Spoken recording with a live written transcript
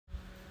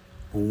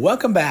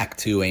Welcome back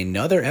to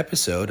another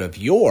episode of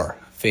your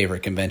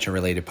favorite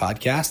convention-related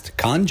podcast,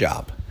 Con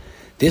Job.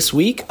 This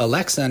week,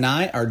 Alexa and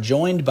I are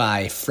joined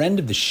by friend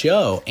of the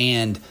show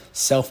and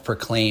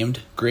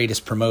self-proclaimed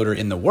greatest promoter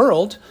in the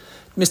world,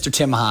 Mr.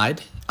 Tim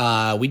Hyde.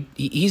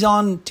 He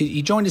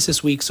joined us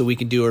this week so we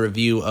can do a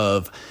review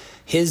of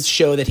his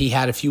show that he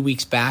had a few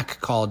weeks back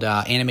called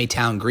Anime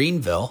Town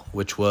Greenville,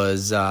 which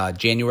was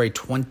January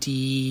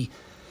 28th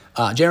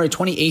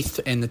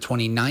and the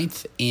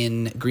 29th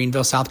in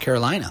Greenville, South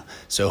Carolina.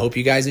 So hope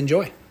you guys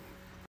enjoy.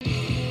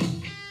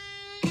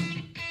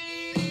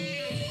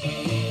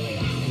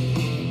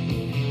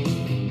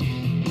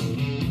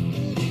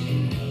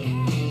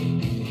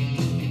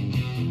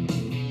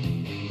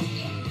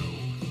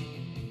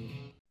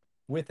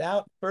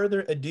 Without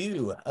further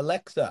ado,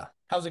 Alexa,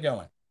 how's it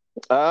going?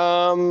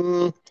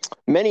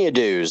 Many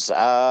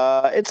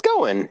ados. It's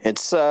going.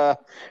 It's a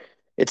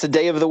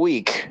day of the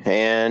week,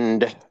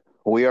 and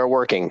we are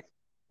working.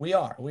 We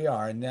are.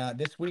 And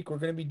this week we're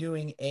going to be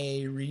doing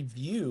a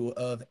review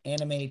of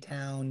Anime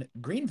Town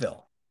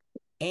Greenville.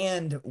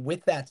 And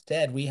with that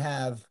said, we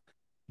have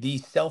the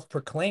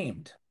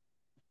self-proclaimed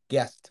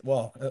guest.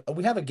 Well,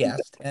 we have a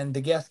guest, and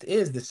the guest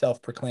is the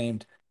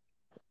self-proclaimed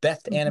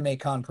best anime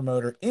con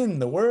promoter in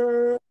the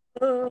world,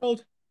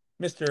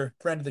 Mr.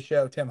 Friend of the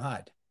show, Tim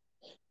Hyde.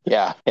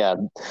 Yeah,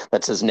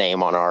 that's his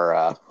name on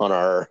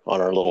our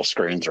little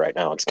screens right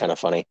now. It's kind of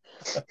funny.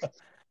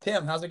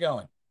 Tim, how's it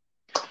going?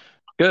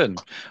 Good.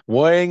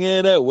 Weighing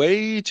in at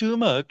way too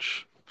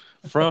much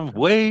from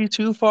way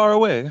too far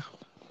away.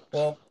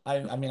 Well,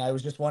 I mean, I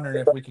was just wondering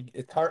if we could.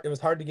 It was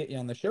hard to get you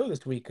on the show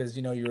this week because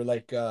you were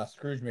like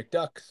Scrooge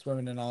McDuck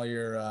swimming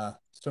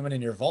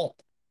in your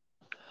vault.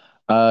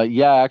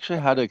 Yeah, I actually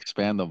had to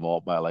expand the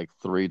vault by like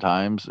 3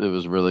 times. It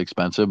was really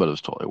expensive, but it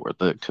was totally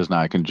worth it because now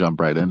I can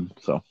jump right in.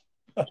 So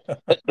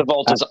the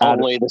vault is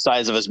only the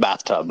size of his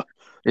bathtub.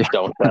 Yeah.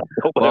 Don't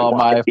well,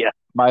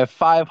 my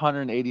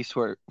 580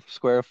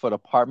 square foot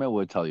apartment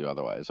would tell you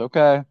otherwise.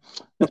 Okay,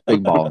 it's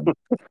big ball.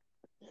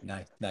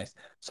 Nice.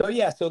 So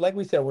like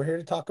we said, we're here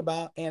to talk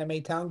about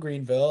Anime Town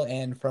Greenville,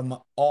 and from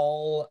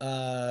all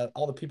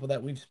the people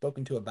that we've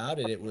spoken to about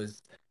it, it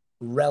was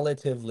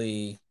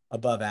relatively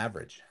above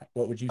average.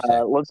 What would you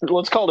say?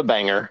 Let's call it a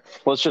banger.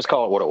 Let's just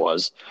call it what it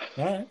was.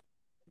 All right.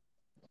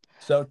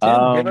 So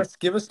Tim,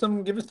 give us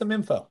some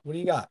info. What do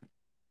you got?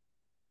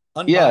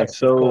 Unbiased,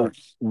 so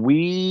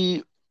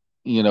we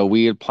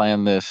had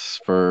planned this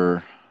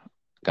for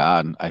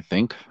I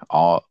think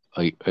a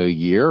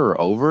year or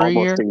over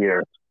almost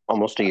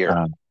a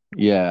year.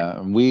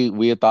 Yeah,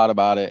 we had thought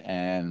about it,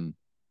 and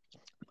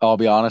I'll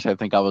be honest, I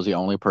think I was the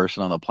only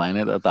person on the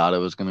planet that thought it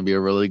was going to be a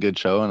really good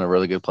show and a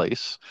really good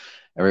place.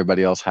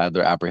 Everybody else had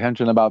their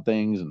apprehension about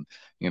things, and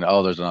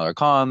there's another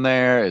con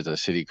there. Is the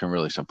city can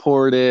really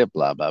support it?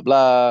 Blah blah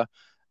blah.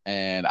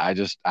 And I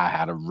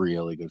had a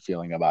really good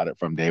feeling about it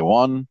from day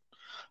one.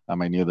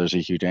 I knew there's a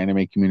huge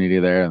anime community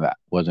there that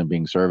wasn't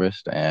being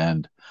serviced,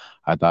 and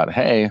I thought,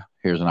 hey,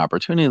 here's an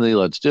opportunity.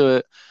 Let's do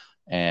it.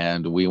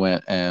 And we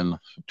went and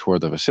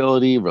toured the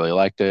facility, really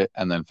liked it,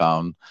 and then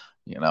found,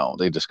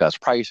 they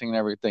discussed pricing and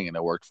everything, and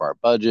it worked for our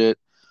budget.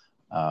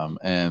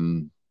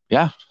 And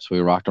yeah, so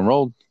we rocked and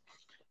rolled.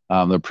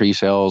 The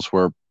pre-sales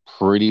were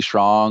pretty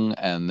strong,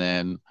 and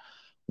then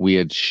we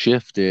had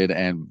shifted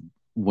and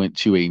went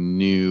to a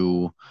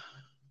new,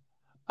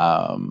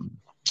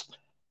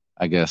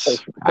 I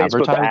guess,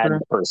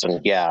 advertiser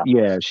person. Yeah,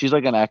 she's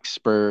like an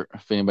expert.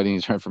 If anybody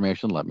needs her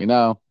information, let me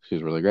know.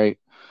 She's really great.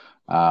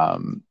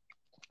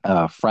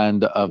 A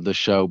friend of the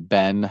show,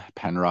 Ben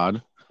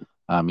Penrod,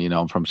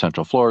 from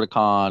Central Florida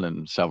Con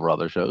and several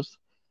other shows.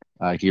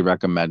 He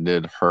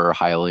recommended her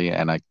highly,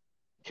 and I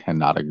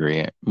cannot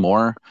agree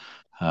more.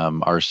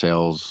 Our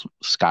sales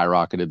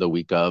skyrocketed the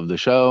week of the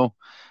show,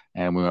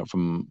 and we went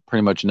from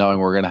pretty much knowing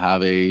we're going to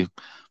have a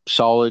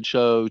solid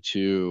show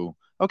to,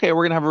 okay,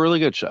 we're going to have a really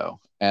good show.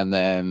 And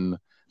then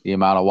the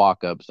amount of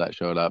walk-ups that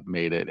showed up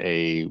made it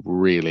a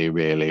really,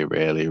 really,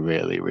 really,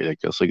 really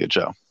ridiculously good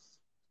show.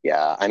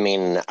 Yeah, I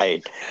mean,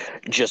 I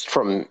just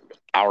from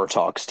our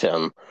talks,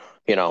 Tim,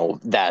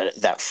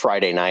 that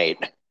Friday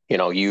night,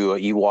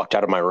 you walked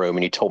out of my room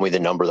and you told me the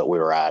number that we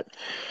were at.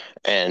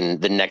 And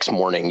the next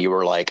morning you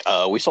were like,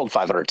 we sold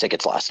 500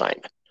 tickets last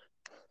night.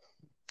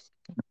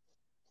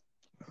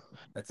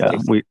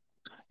 We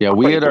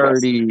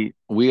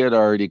had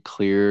already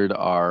cleared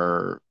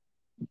our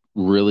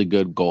really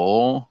good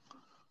goal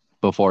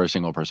before a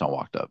single person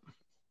walked up.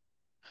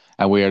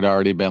 And we had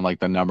already been like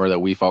the number that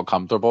we felt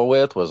comfortable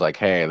with was like,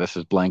 hey, this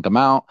is blank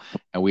amount.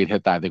 And we'd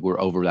hit that. I think we were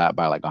over that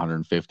by like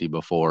 150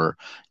 before,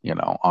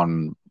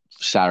 on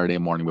Saturday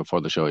morning before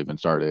the show even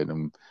started,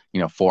 and,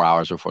 4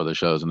 hours before the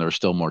shows. And there were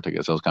still more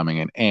ticket sales coming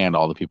in and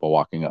all the people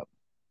walking up.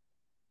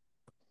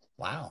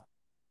 Wow.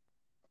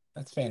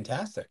 That's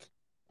fantastic.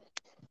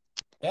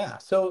 Yeah.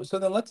 So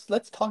then let's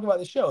talk about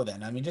the show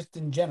then. I mean, just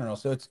in general.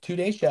 So it's a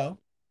 2-day show.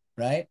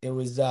 Right? It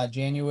was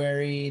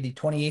January the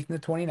 28th and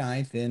the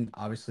 29th in,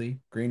 obviously,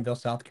 Greenville,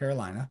 South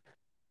Carolina.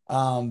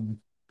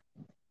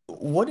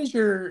 what is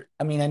your,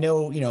 I mean, I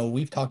know,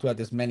 we've talked about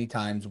this many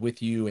times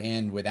with you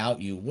and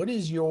without you. What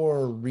is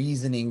your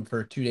reasoning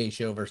for a 2-day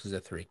show versus a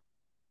three?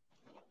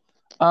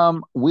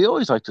 We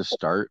always like to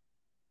start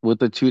with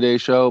the 2-day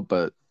show,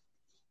 but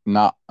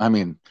not, I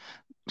mean,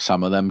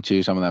 some of them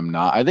too, some of them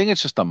not. I think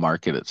it's just the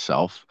market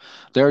itself.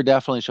 There are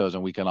definitely shows,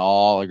 and we can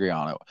all agree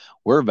on it.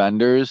 We're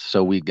vendors,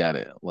 so we get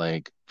it.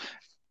 Like,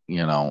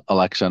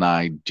 Alexa and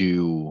I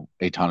do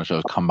a ton of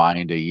shows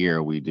combined a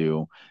year. We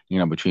do,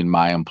 between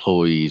my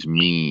employees,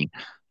 me,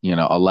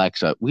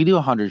 Alexa, we do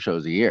 100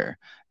 shows a year.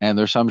 And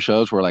there's some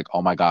shows where like,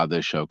 oh my God,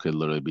 this show could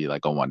literally be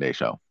like a 1-day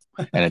show,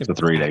 and it's If a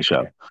it's 3-day not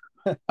show.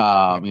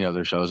 there.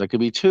 There's shows that could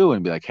be two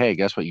and be like, hey,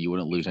 guess what? You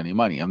wouldn't lose any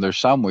money. And there's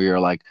some where you're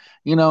like,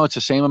 it's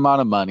the same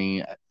amount of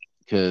money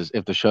because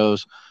if the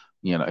show's,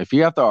 if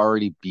you have to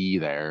already be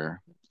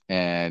there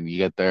and you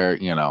get there,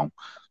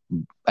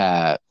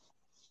 at,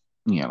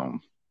 you know,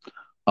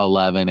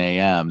 11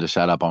 a.m. to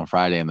set up on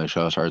Friday and the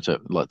show starts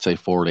at, let's say,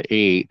 4 to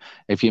 8.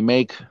 If you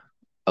make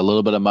a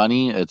little bit of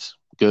money, it's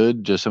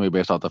good just simply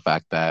based off the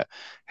fact that,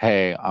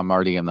 hey, I'm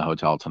already in the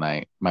hotel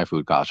tonight. My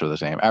food costs are the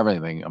same.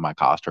 Everything in my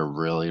costs are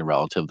really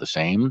relative the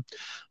same.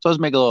 So let's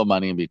make a little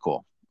money and be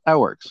cool. That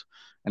works.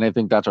 And I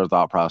think that's our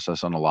thought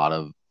process on a lot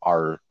of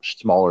our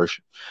smaller,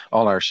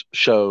 on our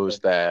shows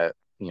that,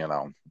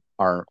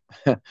 aren't,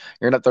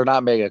 they're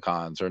not mega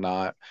cons. They're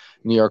not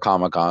New York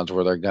Comic Cons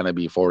where they're going to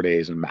be 4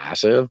 days and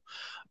massive.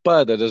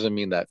 But that doesn't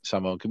mean that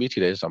some of them could be 2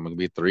 days, some of them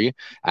could be 3.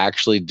 I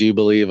actually do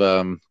believe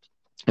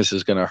this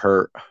is going to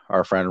hurt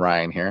our friend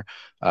Ryan here.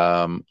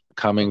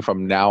 Coming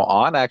from now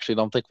on, I actually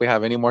don't think we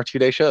have any more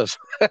 2-day shows.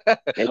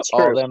 It's All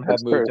true. of them have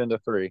It's moved true. into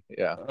 3.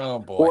 Yeah. Oh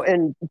boy. Well,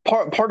 and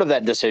part of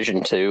that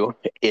decision too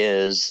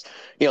is,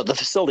 the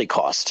facility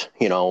cost.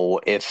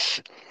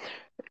 If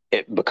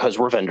because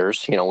we're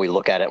vendors, we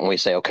look at it and we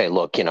say, okay,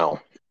 look,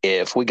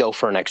 if we go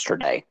for an extra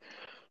day,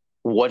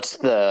 what's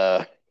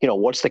the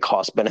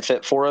cost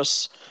benefit for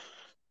us?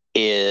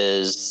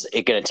 Is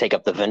it going to take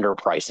up the vendor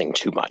pricing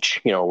too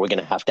much? We're going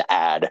to have to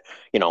add,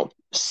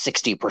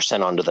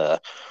 60% onto the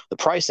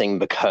pricing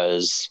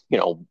because,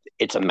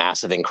 it's a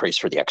massive increase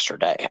for the extra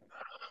day.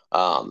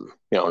 And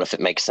if it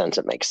makes sense,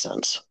 it makes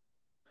sense.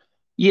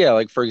 Yeah.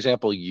 Like, for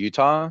example,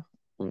 Utah,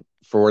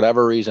 for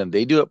whatever reason,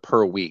 they do it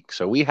per week.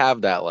 So we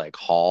have that like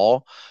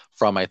haul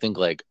from, I think,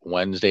 like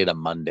Wednesday to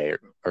Monday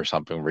or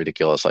something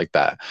ridiculous like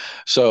that.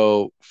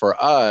 So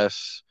for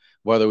us,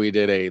 whether we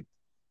did a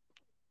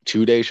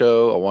 2-day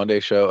show, a 1-day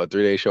show, a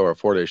 3-day show, or a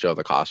 4-day show,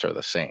 the costs are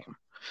the same.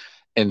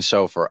 And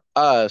so for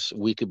us,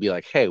 we could be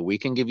like, hey, we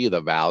can give you the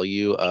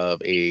value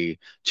of a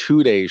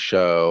 2-day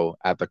show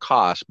at the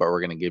cost, but we're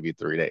going to give you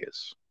 3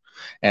 days.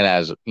 And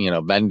as,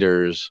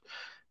 vendors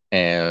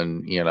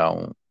and,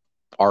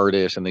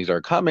 artists and things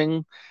are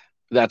coming,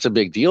 that's a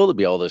big deal to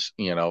be able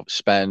to,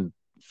 spend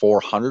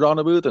 400 on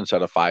a booth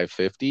instead of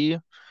 550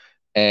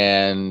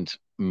 and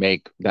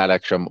make that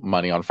extra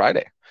money on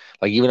Friday.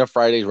 Like even if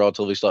Friday's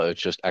relatively slow,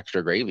 it's just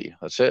extra gravy.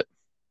 That's it.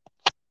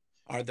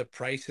 Are the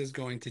prices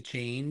going to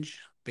change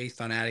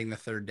based on adding the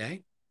third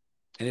day?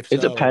 And if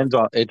It so, depends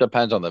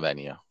on the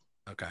venue.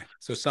 okay.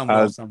 So some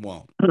Uh, will, some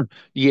won't.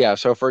 yeah.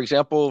 So for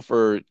example,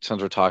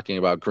 since we're talking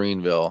about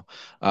Greenville,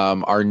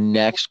 our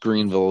next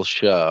Greenville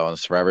show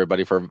is for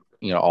everybody for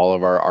all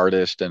of our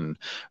artists and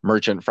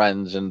merchant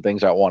friends and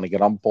things that want to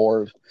get on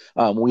board.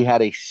 We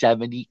had a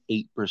 78%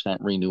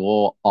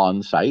 renewal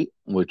on site,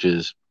 which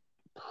is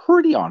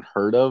pretty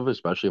unheard of,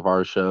 especially for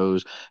our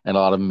shows and a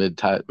lot of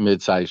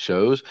mid-sized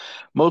shows.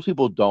 Most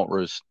people don't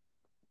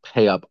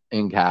pay up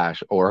in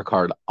cash or a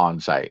card on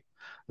site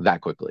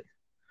that quickly.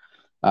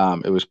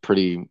 It was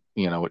pretty,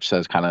 which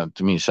says kind of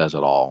to me says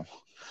it all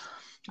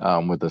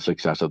with the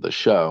success of the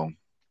show.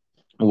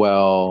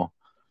 Well,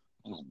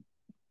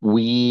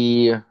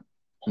 we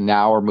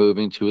now are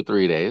moving to a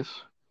 3 days,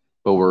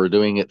 but we're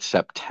doing it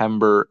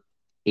September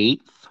 8th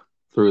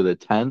through the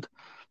 10th,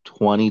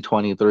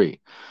 2023.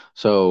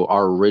 So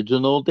our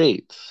original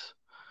dates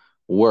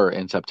were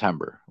in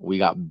September. We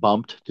got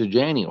bumped to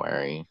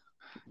January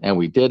and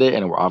we did it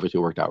and it obviously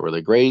worked out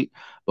really great,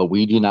 but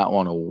we do not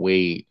want to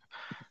wait,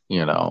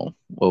 what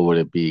would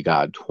it be,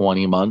 God,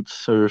 20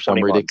 months or some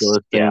 20 months.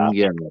 ridiculous Yeah.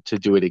 thing, to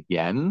do it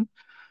again.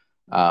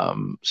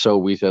 So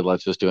we said,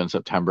 let's just do it in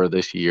September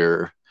this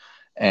year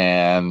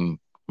and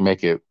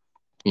make it,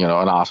 an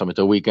awesome. It's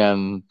a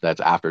weekend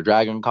that's after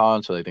Dragon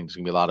Con, so they think there's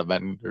gonna be a lot of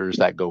vendors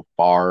that go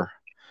far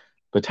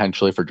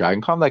potentially for Dragon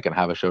Con that can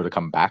have a show to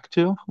come back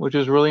to, which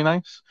is really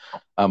nice.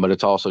 But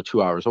it's also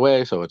 2 hours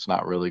away, so it's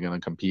not really going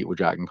to compete with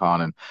Dragon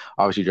Con. And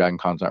obviously, Dragon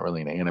Con's not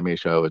really an anime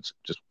show; it's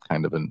just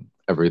kind of an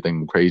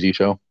everything crazy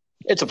show.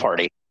 It's a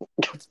party.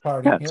 It's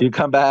party. Yeah, Yep. so you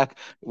come back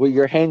with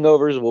your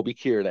hangovers. We'll be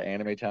cured at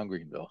Anime Town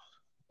Greenville.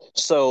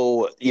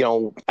 So,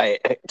 I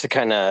to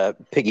kind of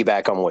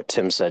piggyback on what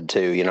Tim said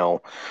too,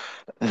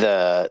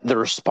 the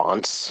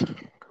response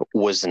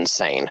was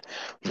insane.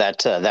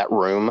 That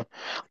room,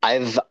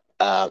 I've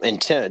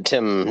and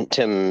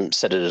Tim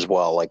said it as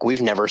well. Like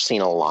we've never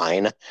seen a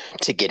line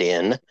to get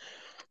in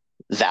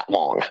that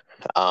long.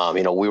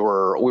 We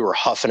were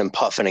huffing and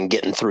puffing and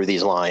getting through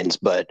these lines,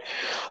 but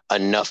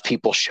enough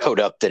people showed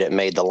up that it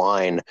made the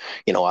line,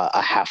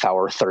 a half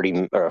hour,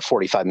 30 or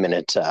 45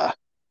 minute,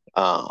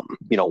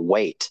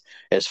 wait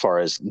as far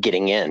as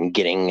getting in,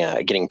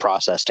 getting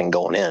processed and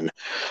going in.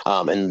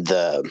 And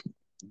the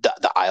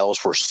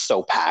aisles were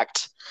so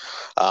packed.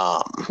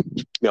 Um,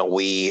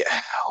 we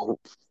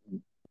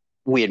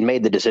had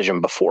made the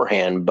decision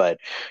beforehand, but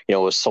it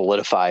was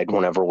solidified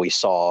whenever we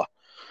saw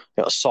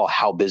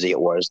how busy it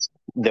was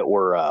that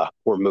we're to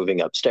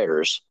moving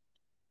upstairs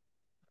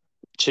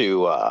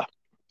to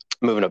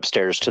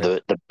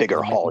the bigger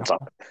The main hall. It's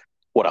hall.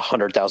 what,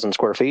 100,000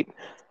 square feet.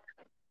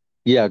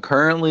 Yeah,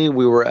 currently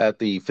we were at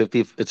the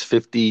 50, it's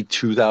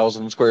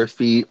 52,000 square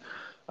feet.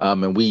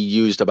 And we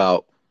used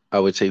about, I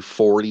would say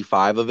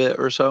 45 of it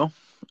or so,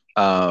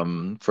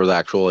 for the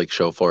actual like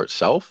show floor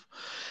itself.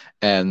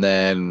 And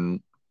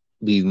then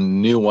the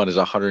new one is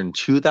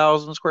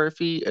 102,000 square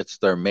feet. It's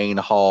their main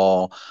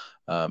hall.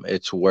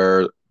 It's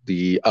where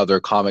the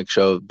other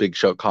big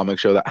show comic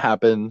show that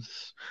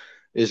happens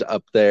is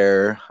up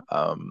there.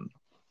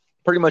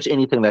 Pretty much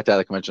anything that's at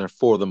a convention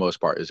for the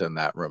most part is in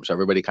that room. So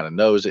everybody kind of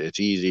knows it. It's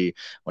easy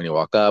when you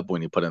walk up,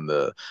 when you put in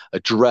the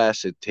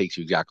address, it takes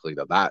you exactly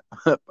to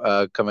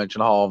that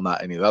convention hall,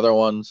 not any of the other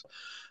ones.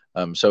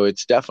 So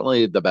it's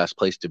definitely the best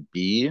place to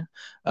be.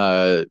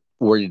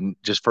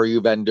 Just for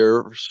you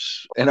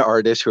vendors and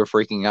artists who are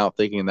freaking out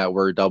thinking that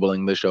we're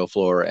doubling the show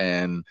floor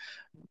and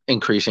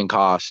increasing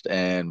cost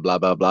and blah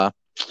blah blah.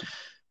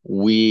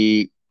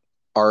 We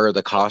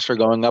the costs are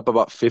going up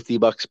about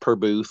 $50 per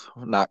booth.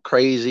 Not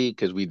crazy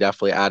because we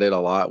definitely added a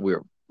lot.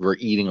 We're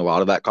eating a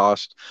lot of that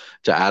cost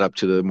to add up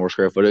to the more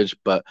square footage.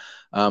 But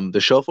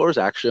the show floor is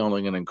actually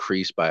only going to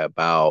increase by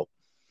about,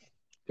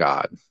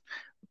 God,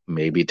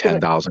 maybe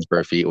 10,000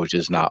 square feet, which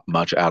is not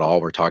much at all.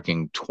 We're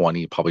talking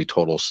 20, probably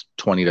total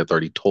 20 to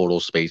 30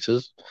 total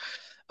spaces.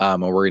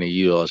 And we're going to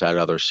utilize that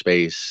other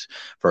space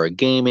for a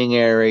gaming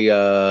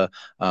area,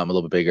 a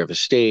little bit bigger of a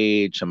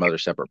stage, some other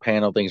separate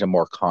panel things, and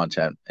more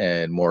content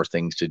and more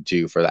things to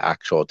do for the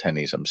actual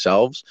attendees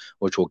themselves,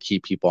 which will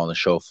keep people on the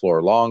show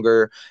floor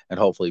longer and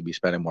hopefully be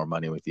spending more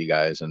money with you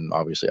guys and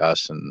obviously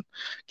us and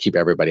keep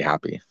everybody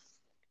happy.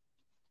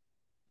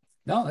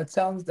 No, that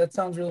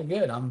sounds really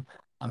good. I'm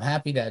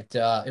happy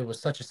that it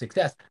was such a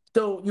success.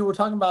 So you were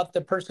talking about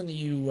the person that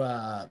you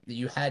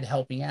had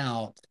helping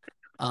out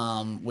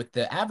with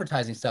the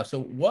advertising stuff.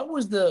 So what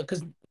was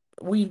because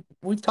we've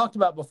talked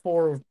about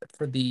before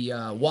for the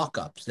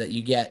walk-ups that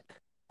you get.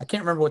 I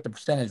can't remember what the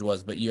percentage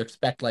was, but you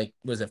expect, like,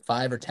 was it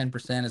 5 or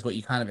 10% is what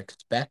you kind of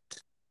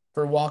expect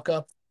for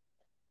walk-up?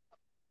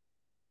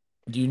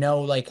 Do you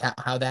know, like,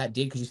 how that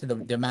did? Because you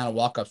said the amount of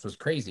walk-ups was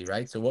crazy,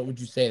 right? So what would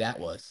you say that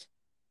was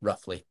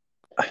roughly?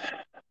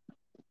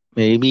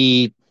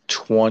 Maybe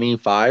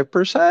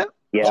 25%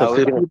 Yeah, to I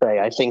was 25. gonna 50, say,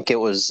 I think it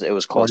was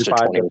close to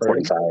 25 20 to or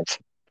 30. 25.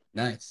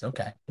 Nice.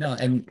 Okay. No,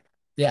 and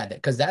yeah,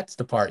 because that's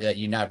the part that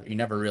you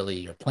never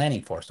really are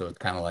planning for. So it's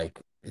kind of like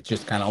it's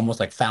just kind of almost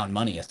like found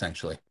money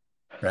essentially,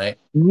 right?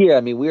 Yeah,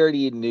 I mean, we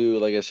already knew,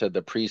 like I said,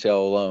 the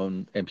pre-sale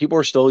alone, and people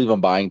were still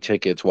even buying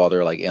tickets while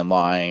they're like in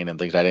line and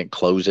things. I didn't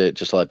close it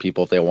just to let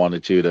people, if they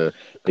wanted to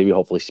maybe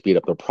hopefully speed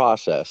up the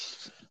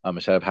process.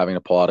 Instead of having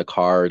to pull out a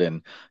card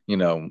and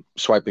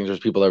swipe things. There's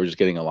people that were just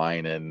getting a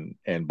line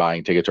and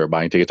buying tickets or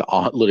buying tickets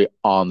on literally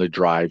on the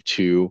drive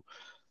to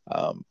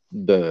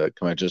the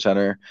convention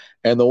center.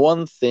 And the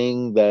one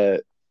thing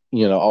that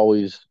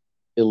always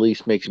at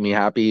least makes me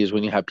happy is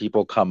when you have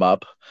people come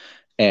up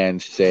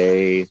and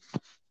say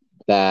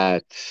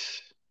that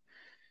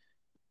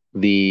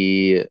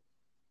the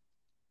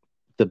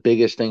the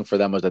biggest thing for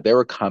them was that they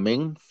were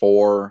coming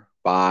 4,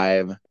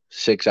 5,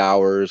 6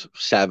 hours,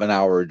 7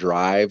 hour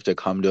drive to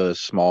come to a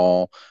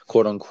small,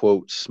 quote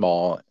unquote,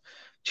 small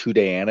 2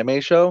 day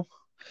anime show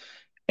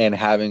and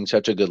having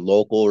such a good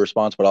local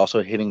response, but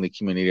also hitting the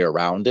community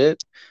around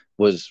it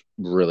was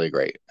really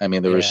great. I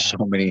mean, there was Yeah.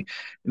 so many.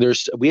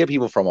 We have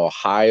people from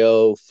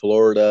Ohio,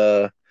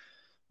 Florida,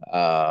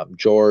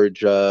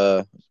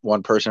 Georgia.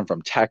 One person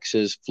from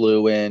Texas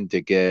flew in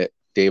to get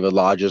David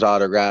Lodge's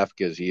autograph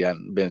because he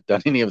hadn't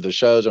done any of the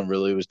shows and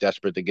really was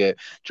desperate to get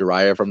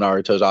Jiraiya from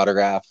Naruto's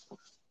autograph.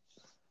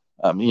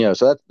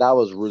 So that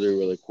was really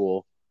really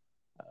cool.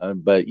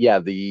 But yeah,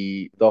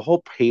 the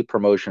whole paid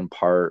promotion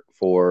part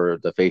for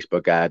the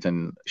Facebook ads,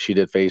 and she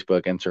did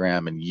Facebook,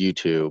 Instagram, and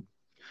YouTube.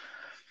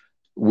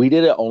 We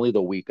did it only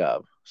the week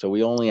of. So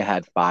we only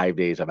had 5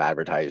 days of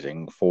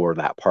advertising for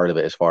that part of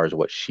it as far as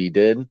what she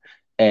did.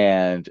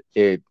 And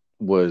it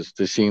was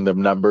to seeing the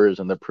numbers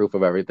and the proof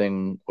of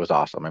everything was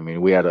awesome. I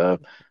mean, we had a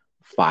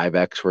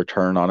 5x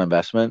return on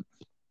investment,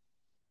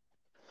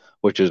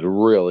 which is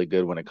really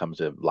good when it comes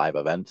to live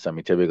events. I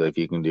mean, typically, if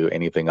you can do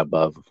anything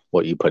above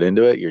what you put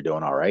into it, you're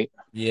doing all right.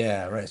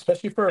 Yeah, right.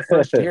 Especially for a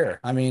first year.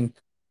 I mean,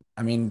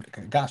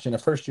 gosh, in a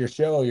first year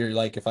show, you're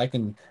like, if I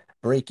can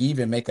break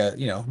even, make a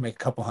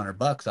couple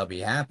 $100, I'll be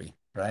happy,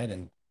 right?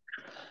 And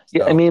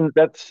Yeah, I so, mean,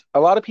 that's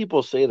a lot of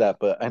people say that,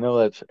 but I know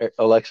that's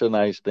Alexa and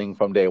I's thing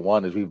from day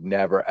one is we've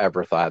never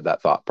ever thought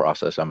that thought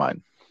process in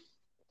mind.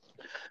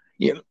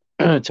 Yeah.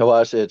 To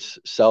us, it's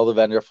sell the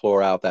vendor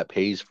floor out that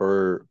pays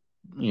for,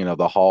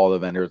 the haul the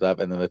vendors up,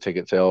 and then the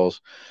ticket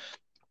sales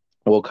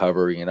will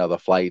cover, the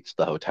flights,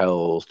 the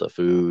hotels, the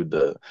food,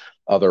 the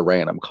other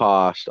random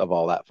cost of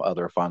all that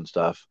other fun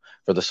stuff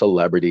for the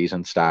celebrities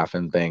and staff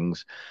and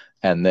things.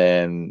 And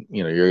then,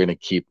 you're going to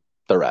keep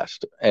the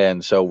rest.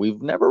 And so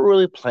we've never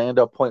really planned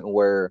a point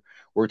where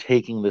we're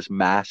taking this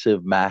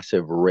massive,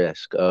 massive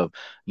risk of,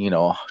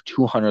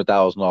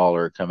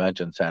 $200,000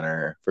 convention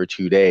center for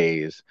 2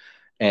 days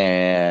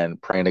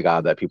and praying to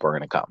God that people are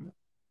going to come.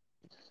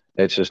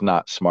 It's just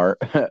not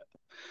smart.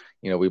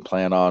 We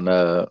plan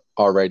on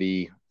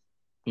already,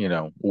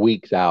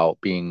 weeks out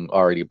being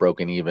already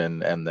broken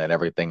even, and then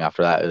everything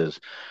after that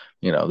is,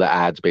 the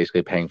ads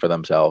basically paying for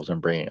themselves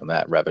and bringing in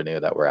that revenue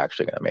that we're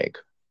actually going to make.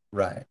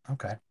 Right.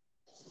 Okay.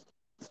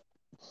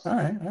 All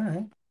right. All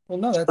right. Well,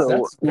 no, that's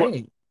So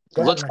great.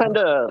 Go ahead, let's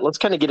Michael.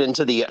 kind of get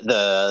into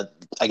the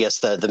I guess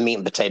the meat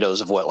and potatoes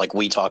of what like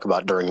we talk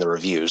about during the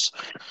reviews.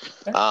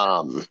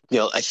 Okay.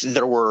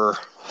 There were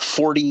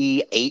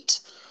 48,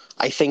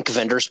 I think,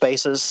 vendor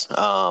spaces,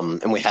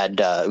 and we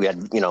had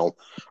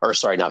or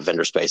sorry, not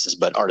vendor spaces,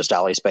 but artist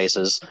alley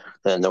spaces.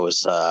 Then there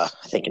was I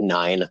think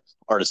 9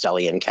 artist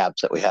alley end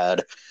caps that we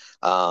had.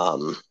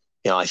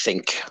 I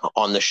think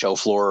on the show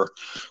floor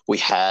we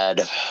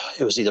had,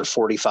 it was either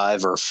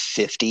 45 or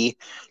 50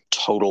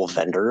 total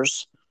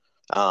vendors.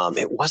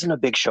 It wasn't a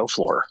big show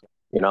floor.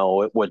 It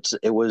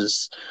was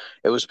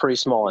pretty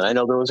small, and I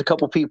know there was a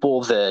couple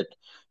people that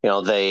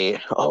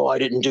I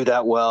didn't do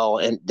that well,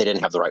 and they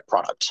didn't have the right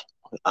product.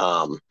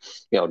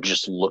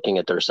 Just looking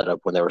at their setup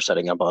when they were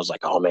setting up, I was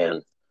like, oh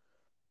man,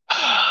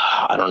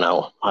 I don't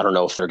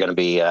know if they're going to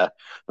be, I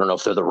don't know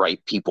if they're the right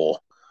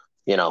people.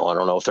 I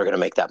don't know if they're going to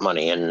make that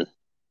money. And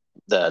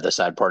the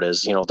sad part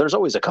is, there's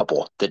always a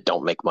couple that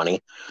don't make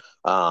money,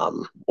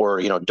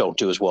 or don't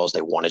do as well as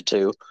they wanted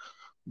to.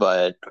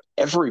 But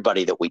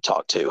everybody that we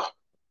talked to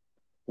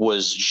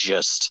was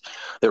just,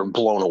 they were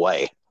blown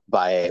away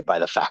by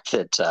the fact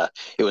that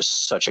it was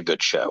such a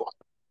good show.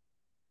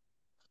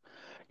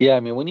 Yeah, I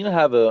mean, when you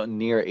have a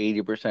near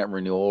 80%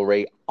 renewal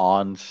rate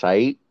on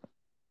site,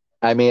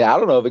 I mean, I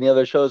don't know if any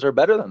other shows are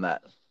better than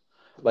that.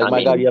 Like,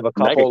 my God, you have a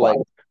couple like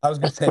I was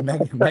gonna say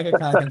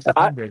MegaCon hits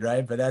 100,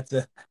 right? But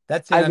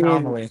that's an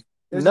anomaly.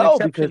 There's an no,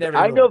 exception because to every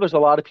I know rule. there's a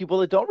lot of people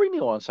that don't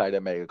renew on site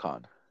at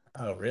MegaCon.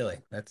 Oh, really?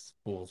 That's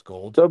fool's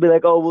gold. So it'll be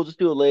like, oh, we'll just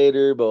do it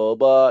later, blah,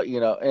 blah,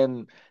 blah,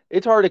 and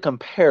it's hard to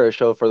compare a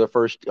show for the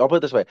first. I'll put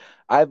it this way.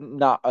 I've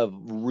not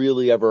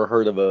really ever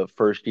heard of a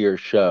first year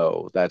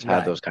show that's had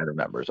Right. those kind of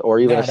numbers, or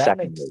even No, a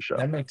second year show.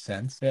 that makes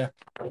sense. Yeah.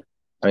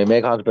 I mean,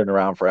 MegaCon's been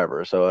around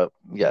forever, so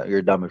yeah,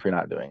 you're dumb if you're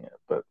not doing it.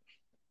 But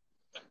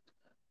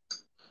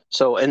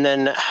so, and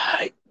then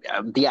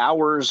the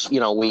hours,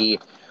 we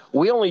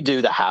only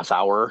do the half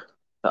hour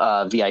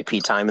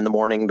VIP time in the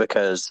morning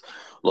because,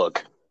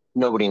 look,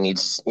 nobody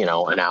needs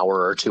an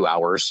hour or 2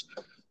 hours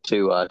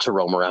to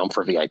roam around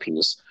for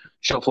VIPs.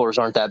 Show floors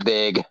aren't that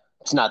big.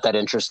 It's not that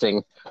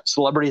interesting.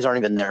 Celebrities aren't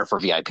even there for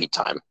VIP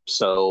time.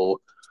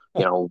 So,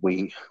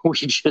 we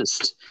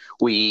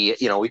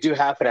do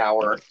half an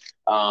hour.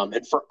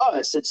 And for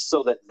us, it's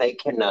so that they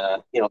can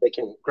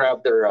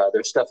grab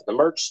their stuff at the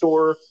merch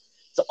store.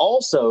 It's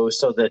also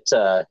so that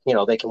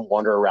they can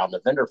wander around the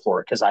vendor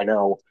floor, because I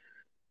know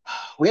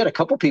we had a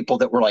couple people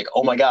that were like,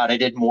 "Oh my God, I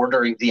did more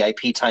during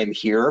VIP time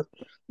here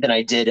than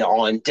I did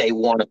on day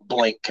one of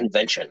blank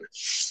convention."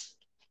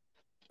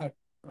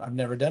 I've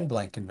never done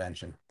blank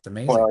convention. It's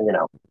amazing.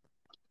 Well,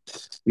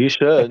 you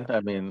should.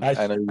 I mean,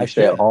 I know you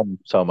stay should. at home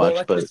so much,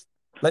 well, but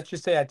let's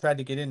just say I tried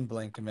to get in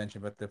blank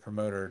convention, but the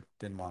promoter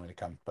didn't want me to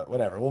come. But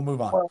whatever, we'll move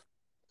on.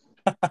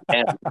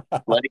 Man,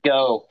 let it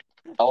go.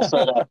 All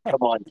set up.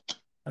 Come on.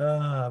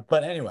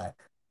 But anyway,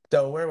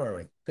 so where were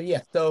we? So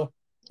yeah, so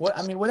what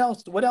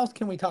else? What else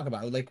can we talk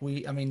about? Like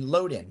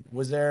load-in.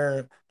 Was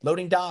there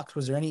loading docks?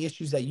 Was there any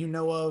issues that you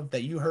know of,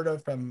 that you heard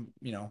of from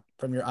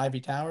your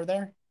Ivy Tower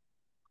there?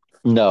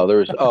 no, there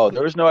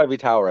was no Ivy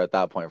Tower at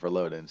that point for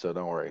load-in, so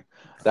don't worry.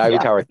 The Ivy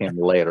Tower came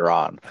later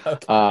on.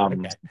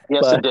 Okay.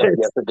 Yes, it did.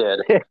 Yes, it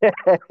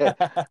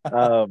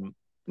did.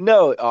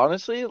 No,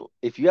 honestly,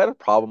 if you had a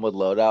problem with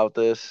loadout,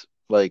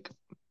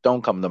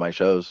 don't come to my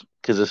shows,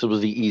 because this was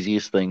the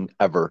easiest thing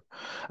ever.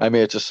 I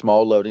mean, it's a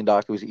small loading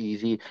dock. It was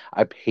easy.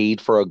 I paid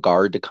for a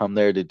guard to come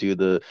there to do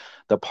the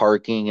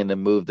parking and to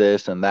move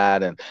this and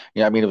that. And,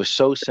 I mean, it was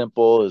so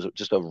simple. It was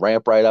just a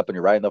ramp right up, and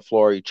you're right on the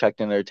floor. You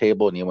checked in their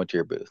table and you went to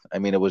your booth. I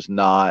mean, it was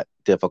not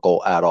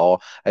difficult at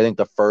all. I think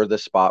the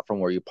furthest spot from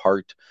where you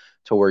parked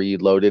to where you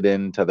loaded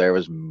into there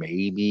was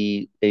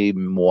maybe a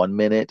 1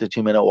 minute to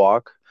 2 minute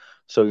walk.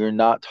 So you're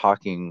not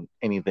talking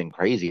anything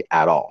crazy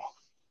at all.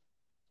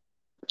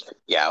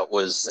 Yeah, it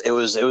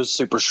was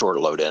super short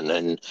load in,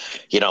 and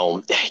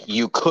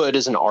you could,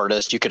 as an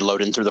artist, you could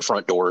load in through the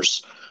front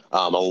doors.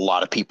 A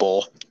lot of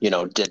people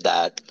did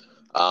that.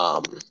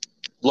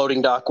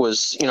 Loading dock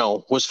was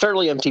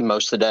fairly empty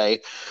most of the day.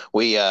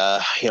 We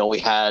we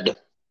had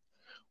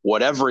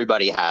what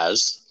everybody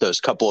has,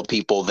 those couple of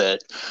people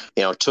that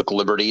took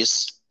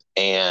liberties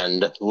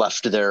and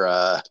left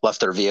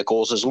their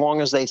vehicles as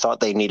long as they thought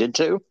they needed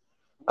to.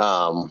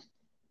 Um,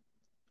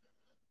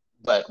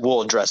 but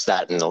we'll address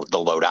that in the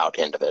loadout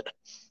end of it.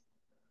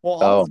 Well,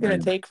 all Oh it's going to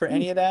man. take for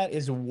any of that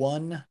is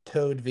one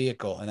towed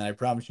vehicle, and I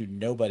promise you,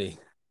 nobody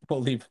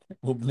will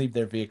leave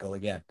their vehicle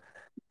again,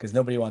 because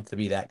nobody wants to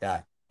be that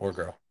guy or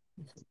girl.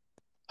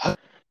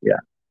 Yeah.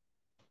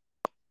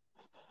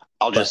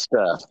 But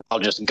I'll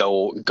just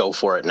go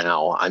for it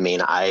now. I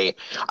mean, I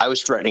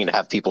was threatening to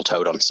have people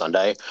towed on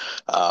Sunday.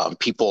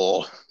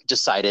 People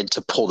decided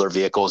to pull their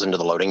vehicles into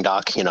the loading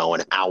dock, an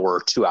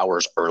hour, 2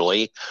 hours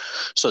early,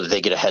 so that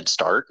they get a head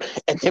start.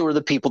 And they were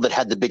the people that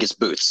had the biggest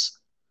booths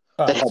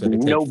that oh, had so they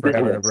take no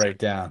forever to business. break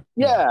down.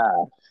 Yeah.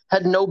 Yeah,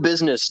 had no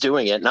business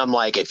doing it. And I'm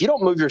like, if you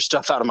don't move your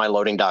stuff out of my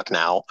loading dock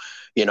now,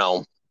 you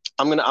know,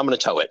 I'm gonna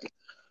tow it.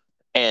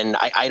 And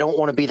I don't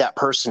want to be that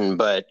person,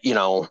 but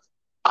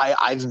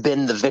I've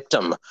been the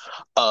victim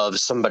of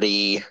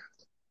somebody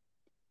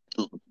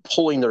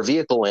pulling their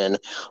vehicle in,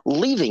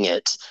 leaving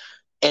it,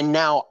 and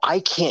now I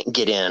can't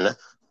get in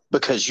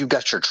because you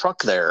got your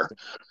truck there,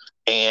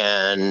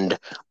 and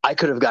I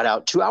could have got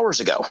out 2 hours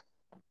ago,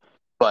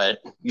 but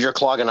you're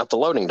clogging up the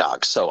loading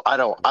dock. So I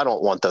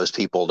don't want those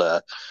people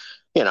to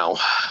you know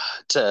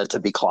to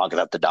be clogging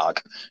up the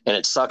dock, and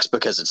it sucks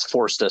because it's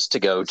forced us to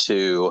go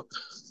to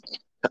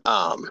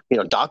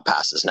dock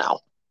passes now.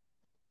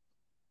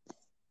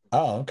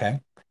 Oh,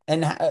 okay.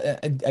 And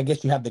I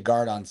guess you have the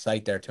guard on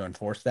site there to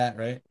enforce that,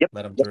 right? Yep.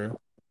 Let them Yep. through.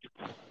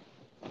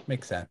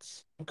 Makes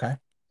sense. Okay.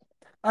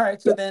 All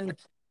right. So Yep. then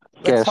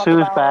let's Guess talk who's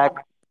about. back?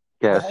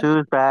 Go Guess ahead.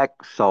 who's back?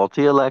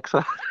 Salty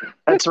Alexa.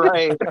 That's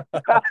right.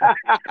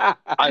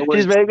 I She's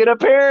was making an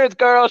appearance,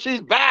 girl.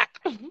 She's back.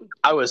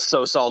 I was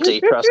so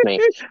salty. Trust me.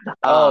 Uh,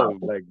 Oh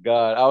my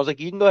God. I was like,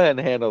 you can go ahead and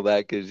handle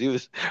that because he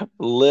was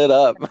lit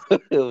up.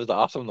 It was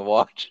awesome to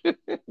watch.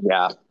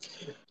 yeah.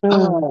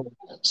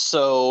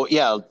 So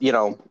yeah,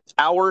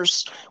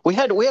 hours. We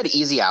had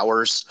easy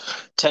hours,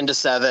 10 to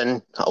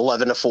 7,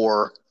 11 to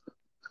 4.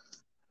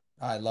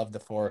 I love the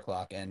 4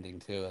 o'clock ending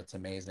too. That's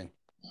amazing.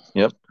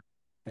 Yep.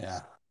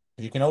 Yeah.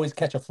 You can always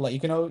catch a flight. You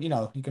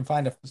can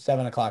find a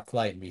 7 o'clock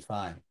flight and be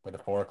fine with a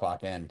 4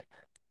 o'clock end.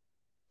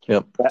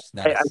 Yep. It's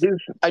I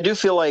nice. do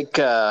feel like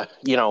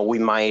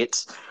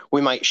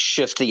we might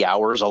shift the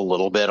hours a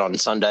little bit on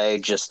Sunday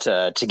just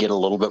to get a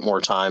little bit more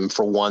time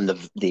for one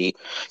the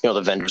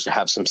vendors to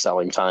have some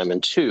selling time,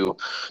 and two,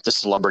 the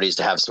celebrities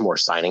to have some more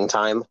signing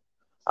time.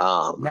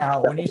 Um,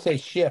 Now, when you say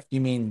shift, you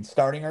mean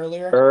starting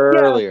earlier? yeah,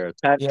 Earlier,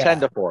 10 Yeah.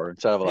 to 4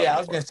 instead of Yeah, 11 I to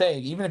was 4. gonna say,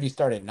 even if you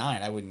start at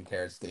 9, I wouldn't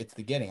care. It's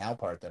the getting out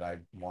part that I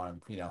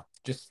want,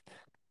 just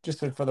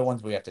for the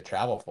ones we have to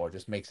travel for,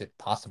 just makes it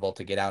possible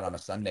to get out on a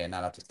Sunday and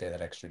not have to stay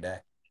that extra day.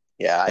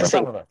 yeah, I For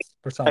some think. of us.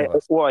 For some of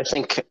us. Well, I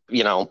think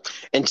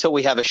until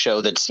we have a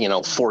show that's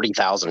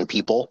 40,000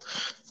 people,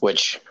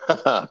 which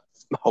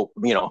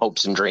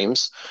hopes and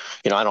dreams.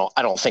 I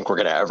don't think we're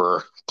going to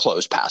ever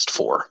close past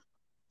 4.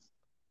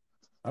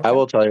 I Okay.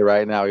 will tell you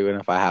right now, even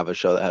if I have a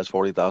show that has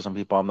 40,000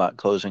 people, I'm not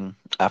closing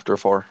after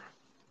 4.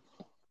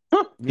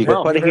 You can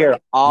Well, put You it heard here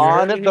it. You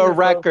on heard it the here, folks.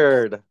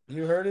 record.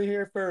 You heard it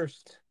here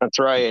first. that's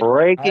right. I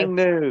Breaking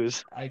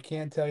news. I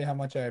can't tell you how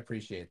much I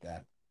appreciate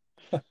that.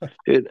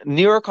 Dude,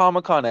 New York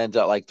Comic Con ends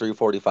at like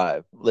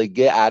 3:45. Like,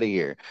 get out of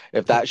here.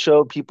 If that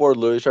show, people are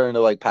literally starting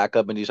to like pack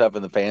up and do stuff,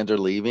 and the fans are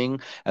leaving,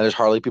 and there's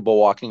hardly people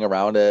walking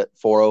around at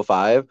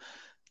 4:05,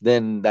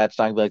 then that's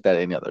not gonna be like that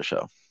any other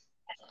show.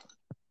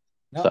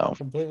 No, So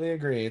completely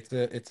agree.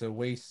 It's a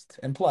waste.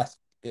 And plus,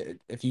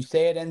 if you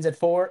say it ends at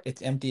 4,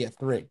 it's empty at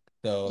 3.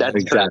 So That's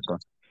true. exactly.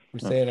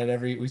 Yeah.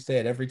 we say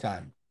it every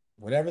time.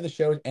 Whatever the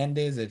show's end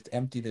is, it's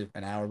empty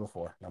an hour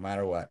before, no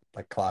matter what,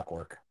 like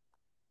clockwork.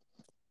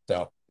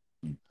 So,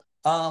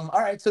 all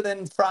right. So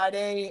then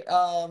Friday,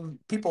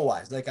 people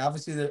wise, like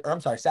obviously, or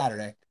I'm sorry,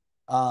 Saturday.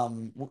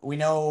 We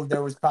know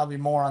there was probably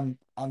more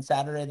on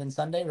Saturday than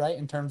Sunday, right?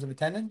 In terms of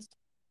attendance,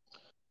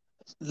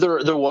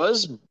 There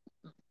was,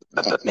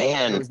 but it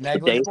man, was the days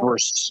negligible. were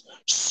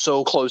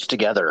so close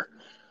together.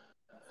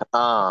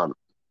 Um,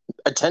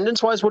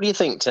 Attendance wise, what do you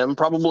think, Tim?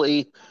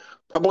 Probably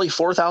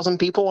 4,000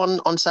 people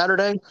on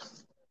Saturday.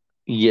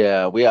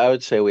 Yeah, I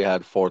would say we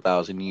had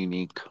 4,000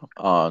 unique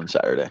on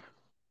Saturday,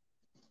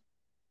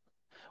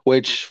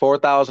 which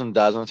 4,000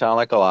 doesn't sound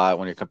like a lot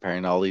when you're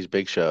comparing all these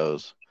big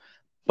shows,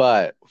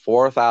 but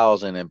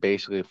 4,000 and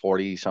basically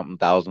 40 something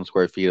thousand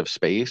square feet of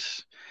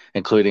space,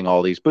 including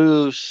all these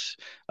booths,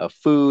 a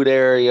food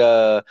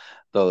area,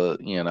 the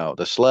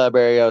celeb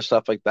area,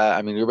 stuff like that.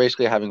 I mean, you're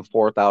basically having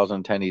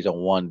 4,000 attendees in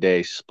one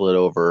day split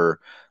over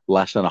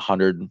less than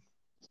 100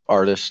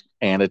 artists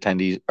and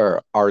attendees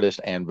or artists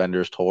and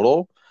vendors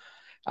total.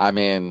 I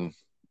mean,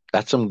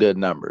 that's some good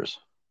numbers.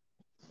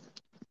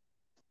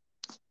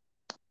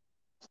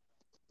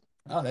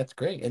 Oh, that's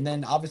great. And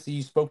then obviously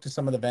you spoke to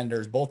some of the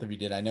vendors, both of you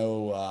did. I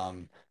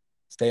know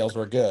sales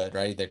were good,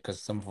 right?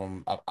 Because some of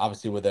them,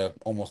 obviously with a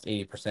almost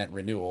 80%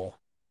 renewal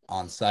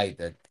on site,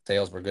 that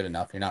sales were good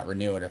enough. You're not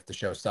renewing if the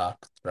show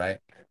sucks, right?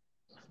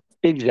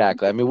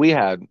 Exactly. I mean, we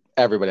had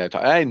everybody I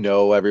talk. I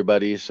know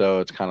everybody, so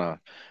it's kind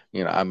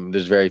of,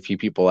 there's very few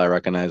people I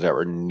recognize that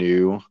were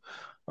new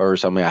or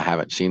something I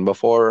haven't seen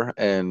before.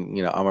 And,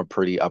 I'm a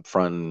pretty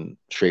upfront,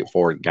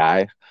 straightforward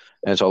guy.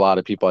 And so a lot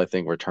of people, I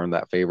think, return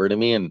that favor to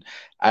me. And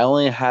I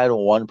only had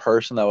one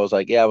person that was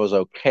like, yeah, it was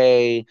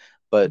okay,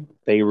 but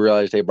they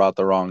realized they brought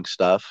the wrong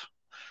stuff.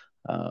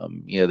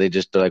 They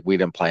just like, we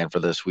didn't plan for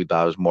this. We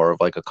thought it was more of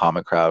like a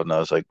comic crowd. And I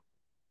was like,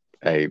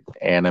 a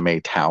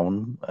anime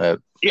town.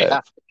 Yeah,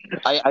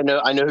 I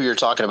know who you're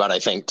talking about. I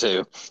think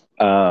too.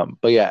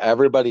 But yeah,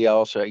 everybody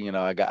else, I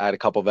had a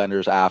couple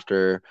vendors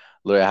after.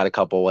 Literally, I had a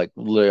couple like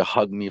literally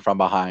hug me from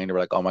behind. They were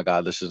like, "Oh my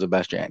God, this is the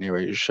best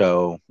January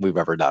show we've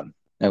ever done,"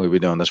 and we've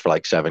been doing this for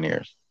like 7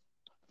 years.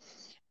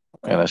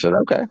 Okay. And I said,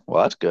 "Okay,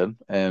 well that's good."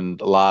 And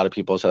a lot of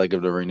people said like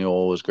if the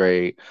renewal was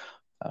great.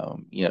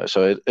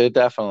 So it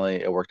definitely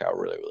it worked out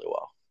really really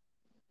well.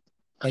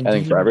 And I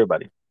think for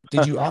everybody.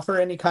 did you offer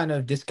any kind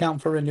of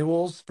discount for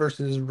renewals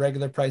versus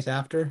regular price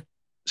after?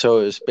 So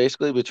it was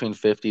basically between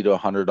 $50 to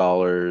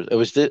 $100. It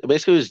was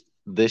basically it was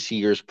this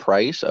year's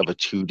price of a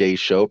 2 day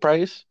show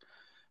price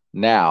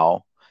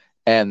now.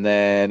 And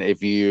then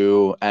if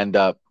you end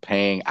up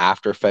paying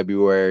after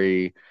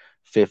February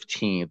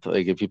 15th,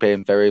 like if you pay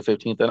in February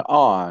 15th and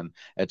on,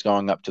 it's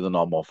going up to the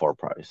normal full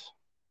price.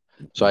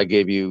 So I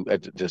gave you a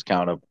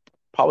discount of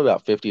probably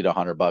about 50 to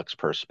 $100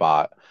 per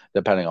spot,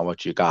 depending on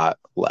what you got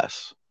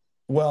less.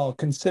 Well,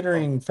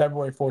 considering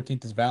February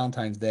 14th is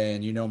Valentine's Day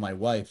and my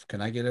wife,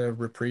 can I get a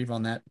reprieve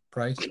on that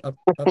price up?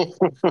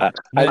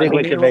 I think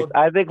we Me can a make little,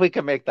 I think we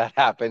can make that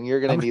happen. You're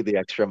gonna need the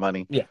extra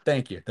money. yeah,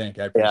 thank you. I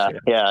Yeah, appreciate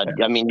it. yeah.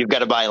 I mean, you've got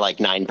to buy like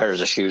 9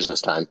 pairs of shoes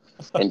this time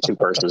and 2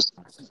 purses.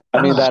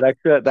 I mean that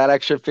extra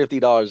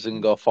 $50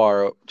 can go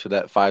far to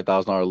that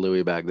 $5,000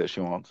 Louis bag that she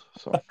wants.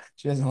 So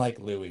She doesn't like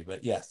Louis,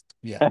 but yes,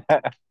 yeah.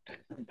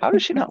 how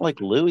does she not like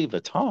Louis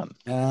Vuitton?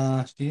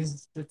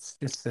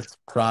 It's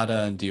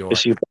Prada and Is Dior.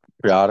 she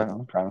Prada?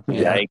 Okay.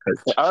 Yeah.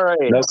 Yikes! All right.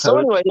 No So code.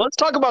 anyway, let's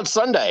talk about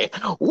Sunday.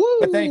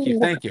 But thank you, Woo!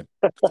 thank you.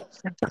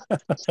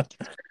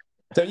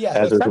 So yeah, so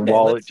As his Sunday,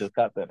 wallet just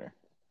got thinner.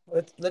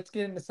 let's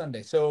get into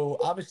Sunday. So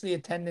obviously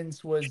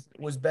attendance was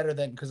better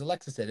than, because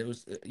Alexa said it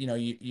was,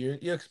 you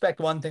expect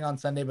one thing on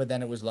Sunday, but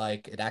then it was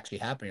like it actually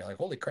happened. You're like,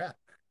 holy crap,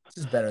 this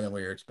is better than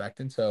what you're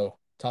expecting. So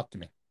talk to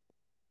me.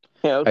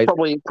 Yeah, I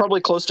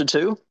probably close to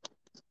 2.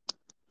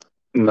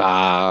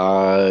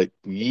 I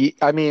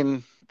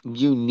mean,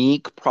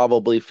 unique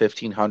probably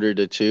 1,500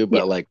 to two, Yeah,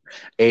 but like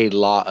a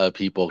lot of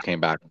people came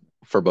back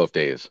for both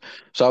days.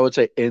 So I would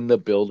say in the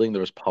building there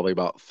was probably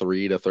about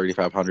 3 to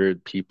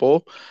 3,500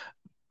 people,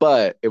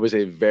 but it was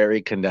a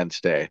very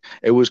condensed day.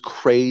 It was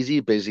crazy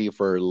busy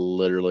for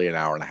literally an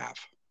hour and a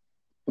half.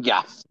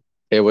 yeah.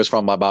 It was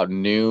from about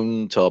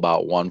noon till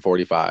about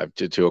 1:45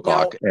 to 2 Now,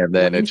 o'clock, and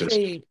then when it you just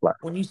say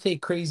left. when you say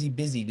crazy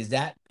busy, is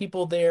that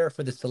people there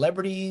for the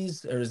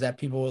celebrities, or is that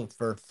people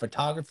for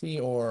photography,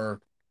 or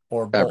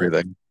both?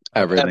 Everything,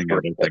 Okay, everything, Everything.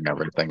 everything,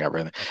 everything,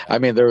 everything. okay. I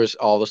mean, there was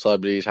all the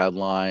celebrities had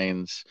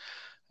lines.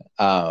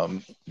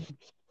 Um,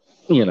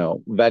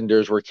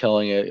 vendors were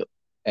killing it,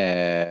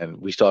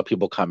 and we still have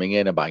people coming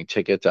in and buying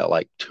tickets at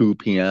like 2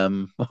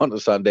 p.m. on a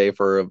Sunday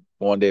for a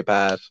 1 day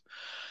pass.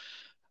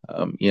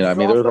 I mean,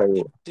 there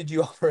was Did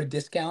you offer a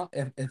discount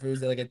if it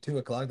was like at 2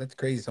 o'clock? That's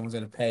crazy. Someone's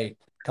gonna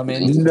come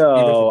in just to be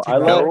there for no, I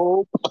two let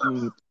hours.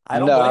 No. I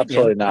don't no, blame you.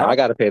 absolutely I not. I don't.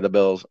 got to pay the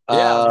bills. Yeah,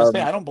 I was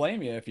gonna say I don't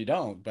blame you if you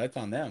don't, but it's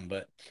on them.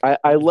 But I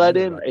I was let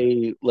wondering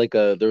in about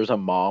that. there was a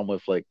mom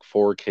with like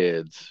 4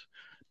 kids,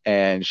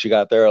 and she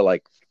got there at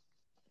like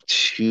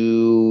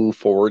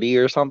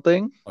 2:40 or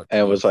something, Oh, and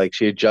it was geez. like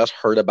she had just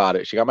heard about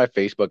it. She got my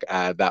Facebook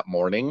ad that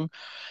morning,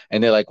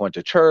 and they like went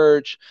to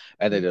church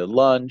and they did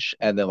lunch,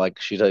 and then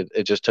like she's like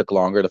it just took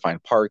longer to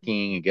find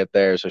parking and get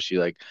there, so she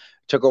like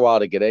took a while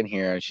to get in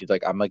here, and she's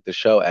like, I'm like, the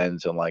show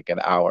ends in like an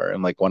hour,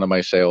 and like one of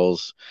my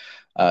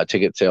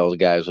ticket sales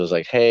guys was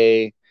like,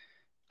 hey,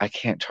 I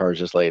can't charge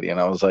this lady. And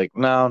I was like,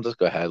 no, just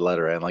go ahead, let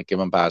her in, like give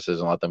them passes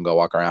and let them go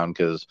walk around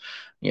because,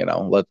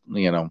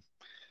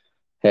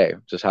 hey,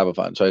 just have a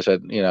fun. So I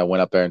said, I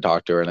went up there and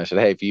talked to her and I said,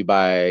 hey,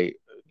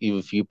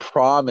 if you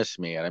promise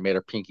me, and I made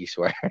her pinky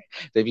swear,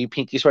 if you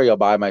pinky swear you'll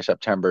buy my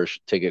September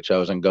ticket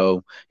shows and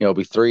go, it'll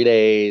be 3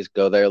 days,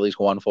 go there at least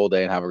one full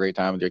day and have a great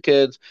time with your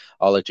kids.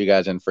 I'll let you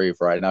guys in free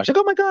for right now. She's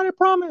like, oh my God, I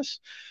promise.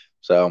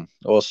 So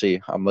we'll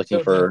see. I'm looking So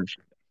the for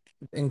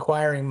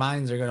inquiring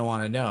minds are gonna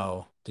want to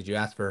know. Did you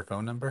ask for her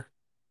phone number?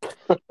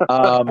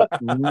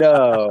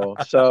 No.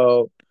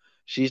 So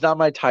she's not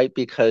my type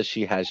because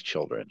she has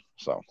children.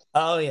 So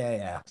Oh yeah,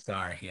 yeah.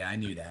 Sorry. Yeah, I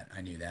knew that.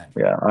 I knew that.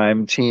 yeah,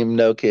 I'm team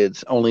no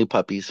kids, only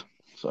puppies.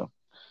 So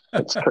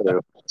It's true.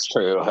 It's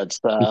true. It's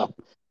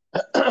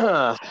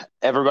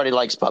everybody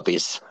likes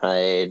puppies.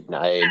 I'll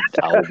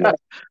admit.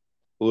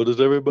 what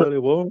does everybody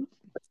want?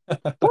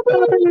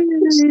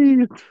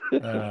 Puppies!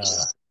 Uh,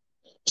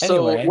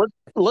 So anyway,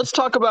 let's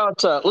talk about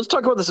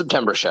the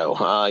September show.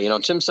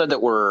 Tim said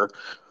that we're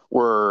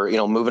we're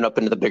moving up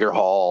into the bigger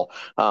hall.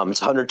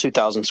 It's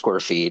 102,000 square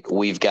feet.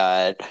 We've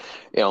got,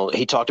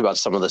 he talked about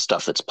some of the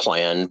stuff that's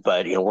planned,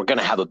 but we're going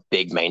to have a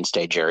big main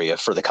stage area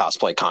for the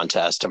cosplay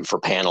contest and for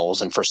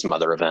panels and for some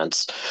other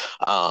events.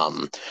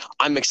 I'm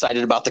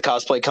excited about the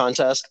cosplay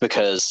contest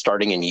because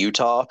starting in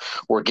Utah,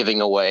 we're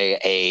giving away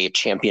a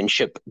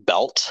championship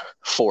belt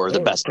for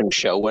the best in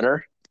show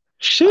winner.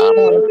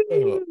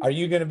 Are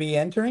you going to be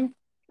entering?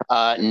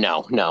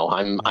 No,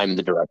 I'm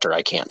the director.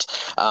 I can't.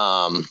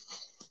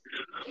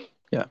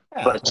 Yeah.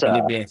 But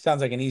it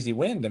sounds like an easy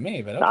win to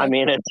me. But okay. I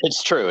mean,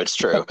 it's true. It's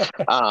true.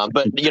 But I'm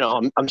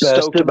Best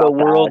stoked in the about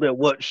world that. at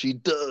what she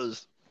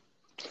does.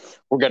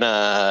 We're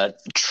gonna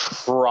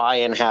try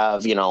and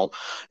have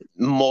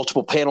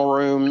multiple panel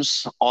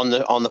rooms on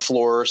the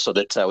floor so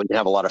that we can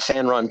have a lot of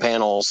fan run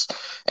panels.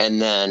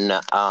 And then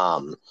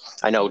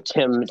I know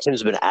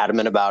Tim's been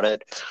adamant about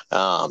it.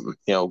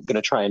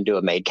 Gonna try and do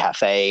a maid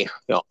cafe.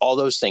 All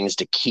those things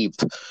to keep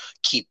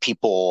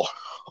people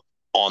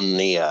on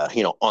the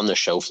on the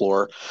show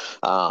floor.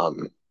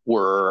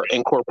 We're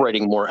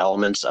incorporating more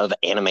elements of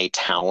Anime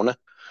Town,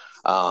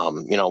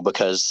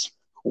 because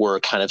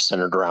we're kind of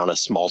centered around a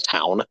small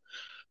town.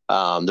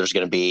 There's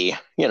going to be,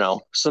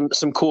 some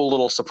cool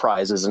little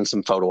surprises and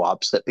some photo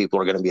ops that people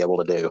are going to be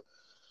able to do.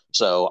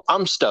 So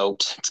I'm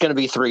stoked. It's going to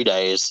be 3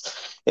 days.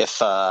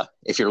 If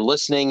you're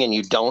listening and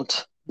you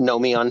don't know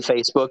me on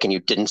Facebook and you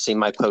didn't see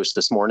my post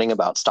this morning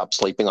about stop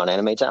sleeping on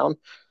Anime Town,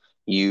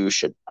 you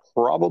should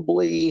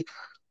probably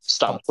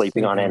stop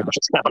sleeping on Anime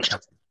Town.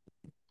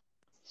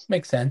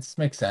 Makes sense.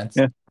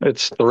 Yeah,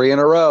 it's 3 in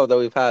a row that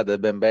we've had that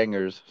have been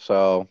bangers.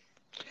 So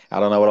I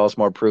don't know what else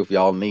more proof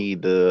y'all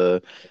need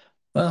to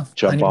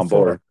jump on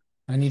board.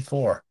 I need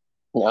 4.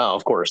 No,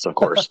 of course.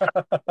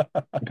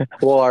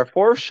 Well, our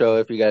 4th show,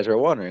 if you guys are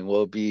wondering,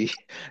 will be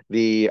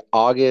the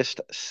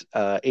August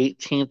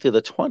 18th to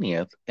the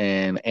 20th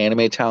in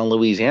Anime Town,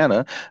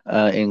 Louisiana,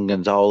 in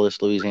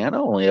Gonzales,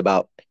 Louisiana, only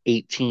about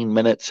 18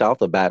 minutes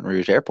south of Baton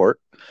Rouge Airport.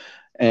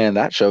 And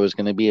that show is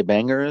going to be a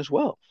banger as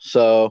well.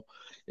 So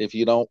if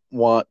you don't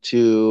want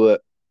to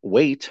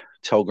wait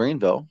till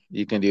Greenville,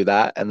 you can do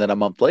that. And then a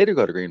month later,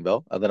 go to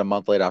Greenville. And then a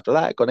month later after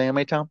that, go to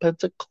Anime Town,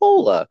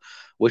 Pensacola,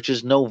 which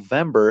is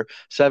November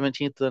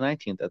 17th to the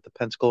 19th at the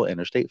Pensacola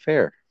Interstate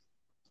Fair.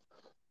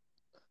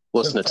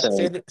 Listen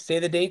to say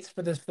the dates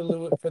for the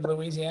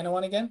Louisiana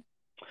one again.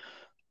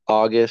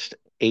 August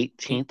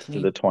 18th to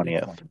the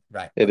 20th.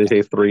 Right. It is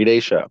a 3-day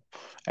show.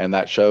 And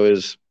that show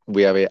is,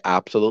 we have a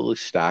absolutely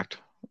stacked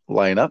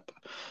lineup.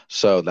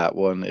 So that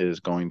one is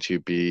going to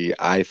be,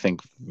 I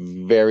think,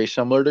 very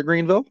similar to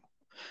Greenville.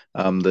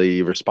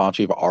 The response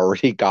we've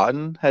already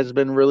gotten has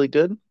been really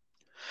good.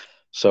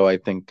 So I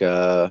think,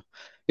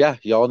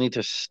 y'all need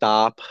to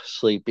stop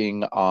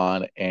sleeping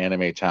on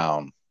Anime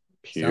Town.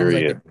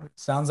 Period.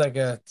 Sounds like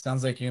you're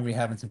gonna be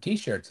having some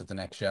T-shirts at the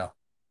next show.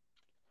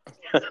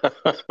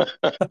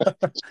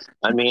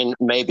 I mean,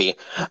 maybe.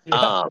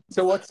 Yeah.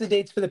 So what's the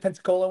dates for the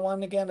Pensacola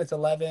one again? It's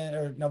 11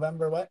 or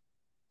November what?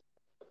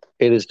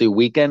 It is the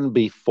weekend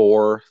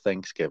before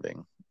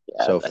Thanksgiving.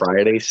 Yeah, so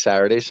Friday,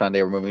 Saturday,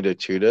 Sunday, we're moving to a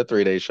 2 to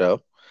 3 day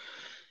show.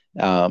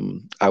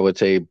 I would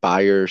say buy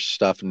your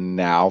stuff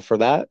now for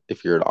that.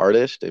 If you're an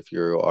artist, if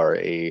you are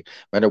a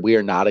vendor, we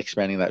are not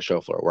expanding that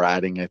show floor. We're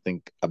adding, I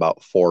think,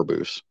 about 4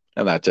 booths,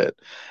 and that's it.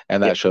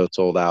 And that show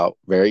sold out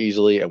very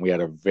easily, and we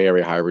had a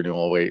very high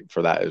renewal rate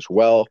for that as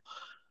well.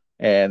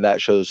 And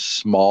that show's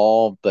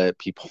small, but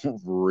people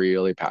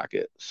really pack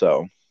it.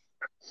 So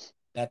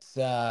that's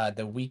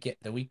the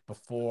week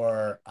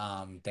before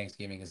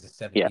Thanksgiving is the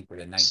 17th or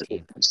the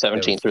 19th.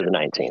 17th through the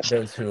 19th.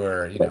 Those who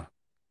are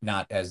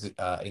not as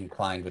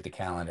inclined with the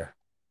calendar.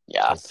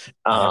 Yeah.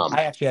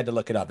 I actually had to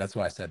look it up. That's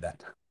why I said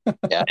that.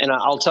 Yeah, and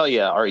I'll tell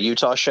you, our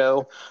Utah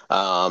show,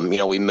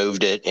 we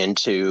moved it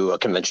into a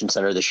convention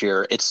center this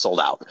year. It's sold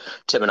out.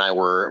 Tim and I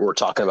were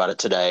talking about it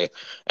today,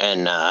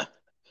 and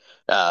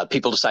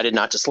people decided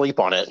not to sleep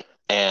on it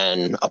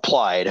and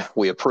applied.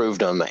 We approved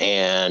them,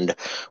 and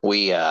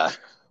we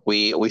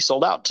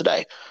sold out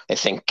today. I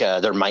think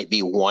there might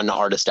be one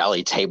Artist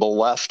Alley table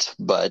left,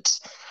 but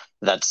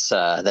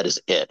that is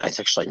it. I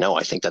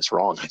think that's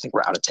wrong. I think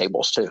we're out of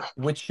tables too.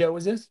 Which show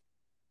is this?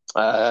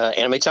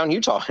 Anime Town,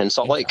 Utah, in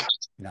Salt Lake.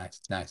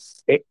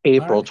 Nice.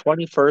 April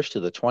 21st to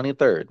the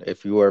 23rd.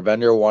 If you are a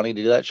vendor wanting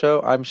to do that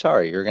show, I'm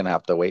sorry, you're going to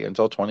have to wait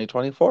until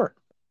 2024.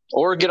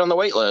 Or get on the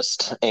wait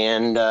list.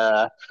 And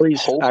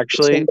please,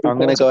 actually, I'm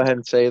going to go ahead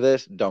and say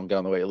this. Don't get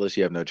on the wait list.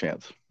 You have no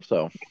chance.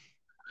 So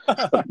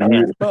doesn't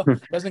COVID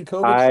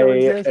still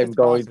exist? I am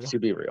going to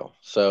be real.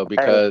 So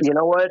because you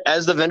know what?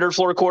 As the vendor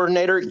floor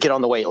coordinator, get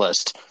on the wait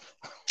list.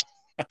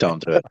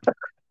 Don't do it.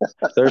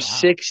 There's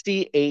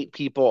 68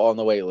 people on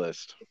the wait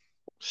list.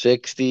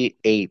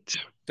 68.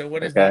 So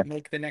what does that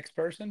make the next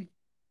person?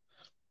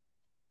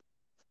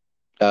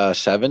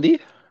 70,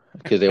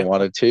 because they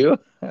wanted to.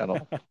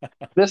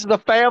 This is a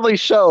family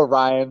show,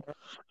 Ryan.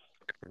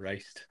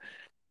 Christ.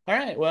 All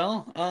right.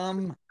 Well,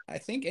 I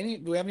think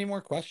do we have any more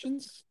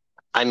questions?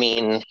 I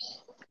mean,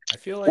 I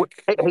feel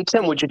like Hey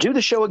Tim, would you do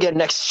the show again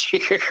next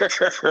year? Yeah,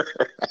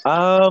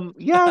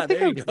 I think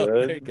there you I'm go.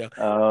 There you good.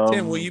 go.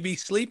 Tim, will you be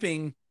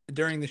sleeping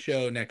during the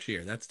show next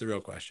year? That's the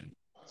real question.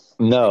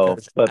 No,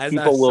 Because but as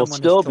people will someone has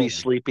still be told me,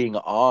 sleeping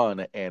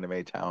on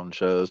Anime Town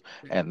shows,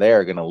 and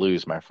they're gonna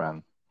lose, my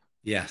friend.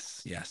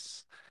 yes,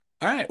 yes.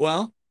 All right.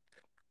 Well,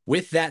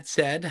 with that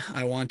said,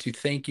 I want to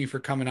thank you for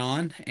coming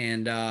on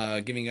and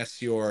giving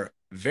us your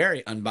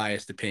very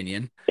unbiased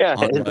opinion Yeah,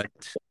 on what.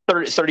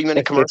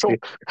 30-minute commercial.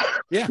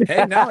 Yeah.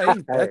 Hey, no,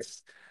 hey,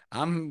 that's.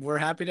 We're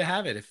happy to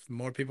have it. If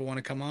more people want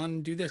to come on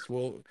and do this,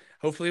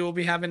 hopefully we'll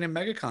be having a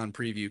MegaCon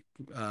preview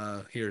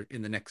here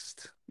in the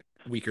next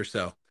week or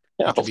so,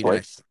 Yeah, which would be hopefully.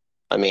 nice.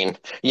 I mean,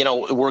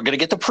 we're going to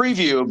get the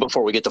preview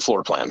before we get the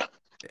floor plan.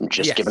 I'm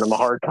just giving them a Yes.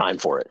 hard time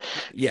for it.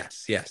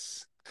 Yes,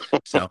 yes.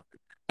 So,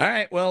 all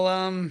right.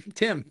 Well,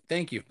 Tim,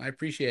 thank you. I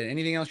appreciate it.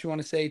 Anything else you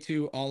want to say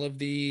to all of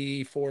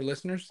the 4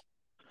 listeners?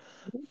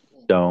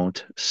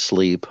 Don't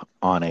sleep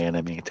on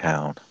Anime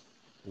Town.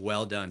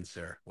 Well done,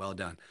 sir. Well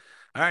done.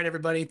 All right,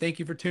 everybody. Thank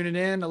you for tuning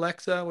in.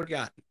 Alexa, what do you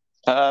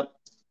got?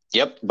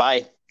 Yep.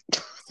 Bye.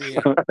 See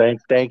ya.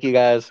 Thank you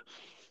guys.